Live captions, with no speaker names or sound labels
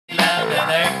And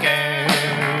there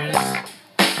goes.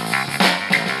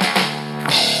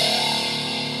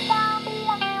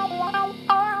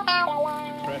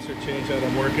 Compressor change that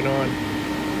I'm working on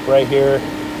right here.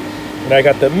 And I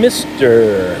got the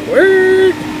Mr.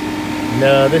 Word.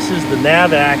 No, this is the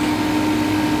H.V.A.C.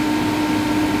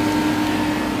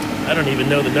 I don't even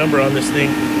know the number on this thing.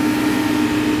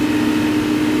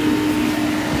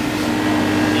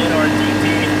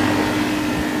 NRDT.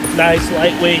 Nice,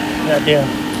 lightweight. Goddamn,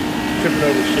 tripping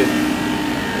over shit.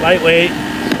 Lightweight,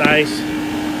 nice.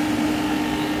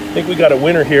 I think we got a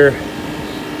winner here.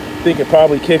 I think it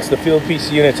probably kicks the field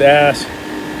piece unit's ass.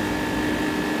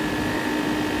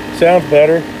 Sounds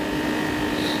better.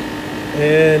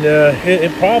 And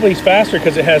it probably is faster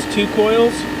because it has 2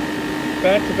 coils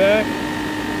back to back.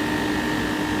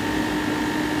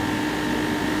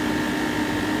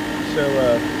 So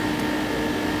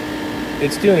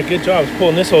it's doing a good job. It's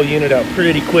pulling this whole unit out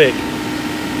pretty quick.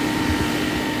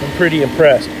 I'm pretty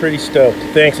impressed, pretty stoked.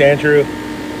 Thanks, Andrew.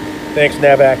 Thanks,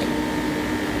 H.V.A.C.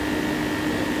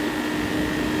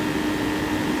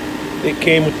 It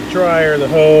came with the dryer, the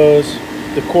hose,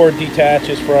 the cord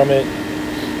detaches from it.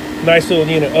 Nice little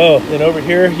unit. Oh, and over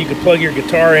here you can plug your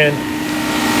guitar in.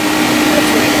 That's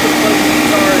where you can plug the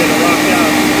guitar in and rock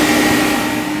out.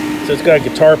 So it's got a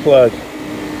guitar plug.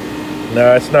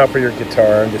 No, it's not for your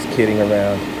guitar. I'm just kidding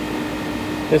around.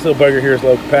 This little bugger here is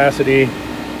low capacity,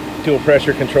 dual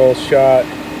pressure control shot.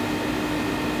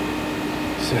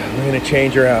 So we're gonna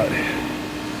change her out. All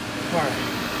right,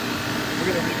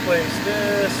 we're gonna replace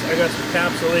this. I got some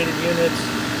capsulated units.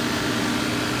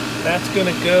 That's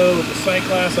gonna go with the sight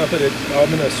glass. I'm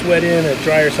gonna sweat in a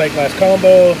dryer sight glass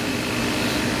combo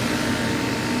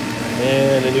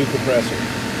and a new compressor.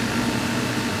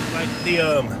 Like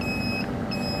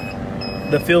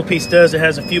the field piece does, it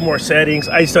has a few more settings.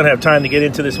 I just don't have time to get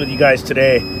into this with you guys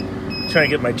today. I'm trying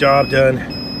to get my job done.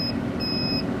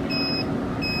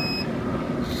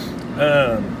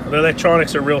 The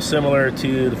electronics are real similar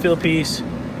to the field piece.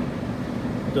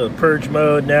 The purge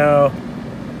mode now.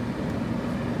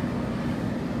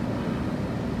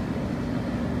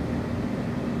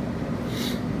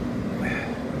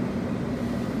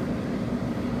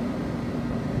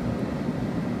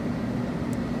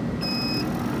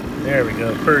 There we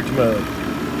go, purge mode.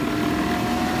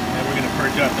 And we're gonna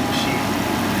purge out the machine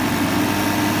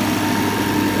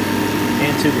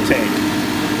into the tank.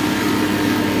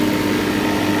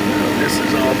 So this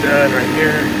is all done right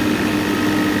here.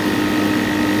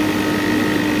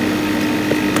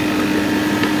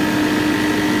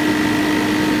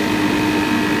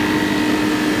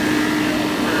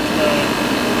 Purge mode.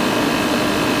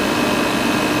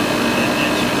 And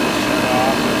then she will shut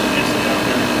off. It's down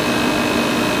there.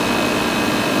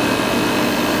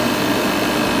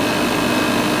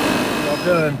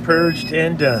 Done, purged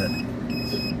and done.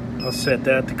 I'll set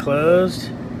that to closed.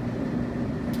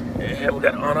 And we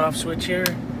got an on-off switch here.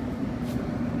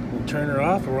 We'll turn her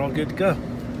off and we're all good to go.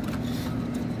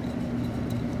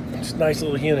 It's a nice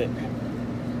little unit.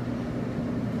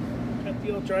 Got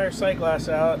the old dryer sight glass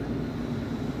out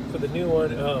for the new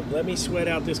one. Let me sweat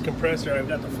out this compressor. I've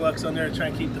got the flux on there to try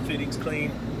and keep the fittings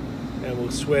clean. And we'll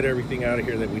sweat everything out of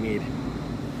here that we need.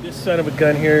 This son of a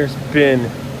gun here has been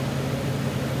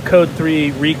Code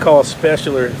 3 recall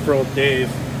specialer for old Dave.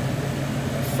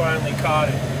 I finally caught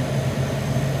it.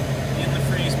 In the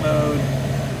freeze mode,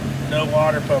 no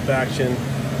water pump action.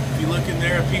 If you look in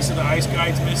there, a piece of the ice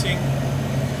guide's missing.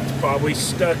 It's probably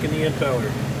stuck in the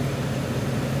impeller.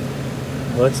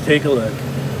 Let's take a look.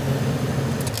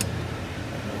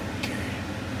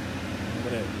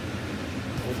 Okay.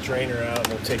 We'll drain her out and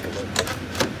we'll take a look.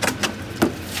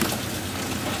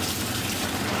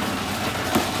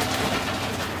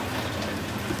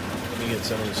 Get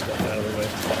some of this stuff out of the way.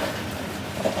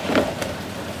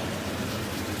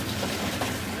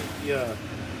 The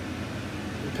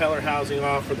impeller housing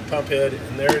off for the pump head,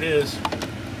 and there it is.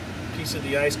 Piece of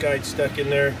the ice guide stuck in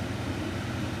there.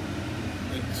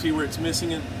 You can see where it's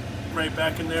missing it, right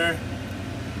back in there.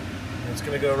 And it's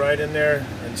going to go right in there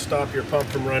and stop your pump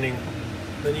from running.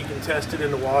 Then you can test it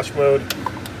in the wash mode.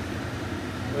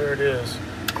 There it is.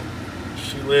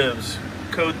 She lives.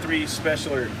 Code 3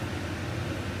 specialer.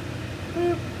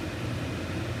 Boop.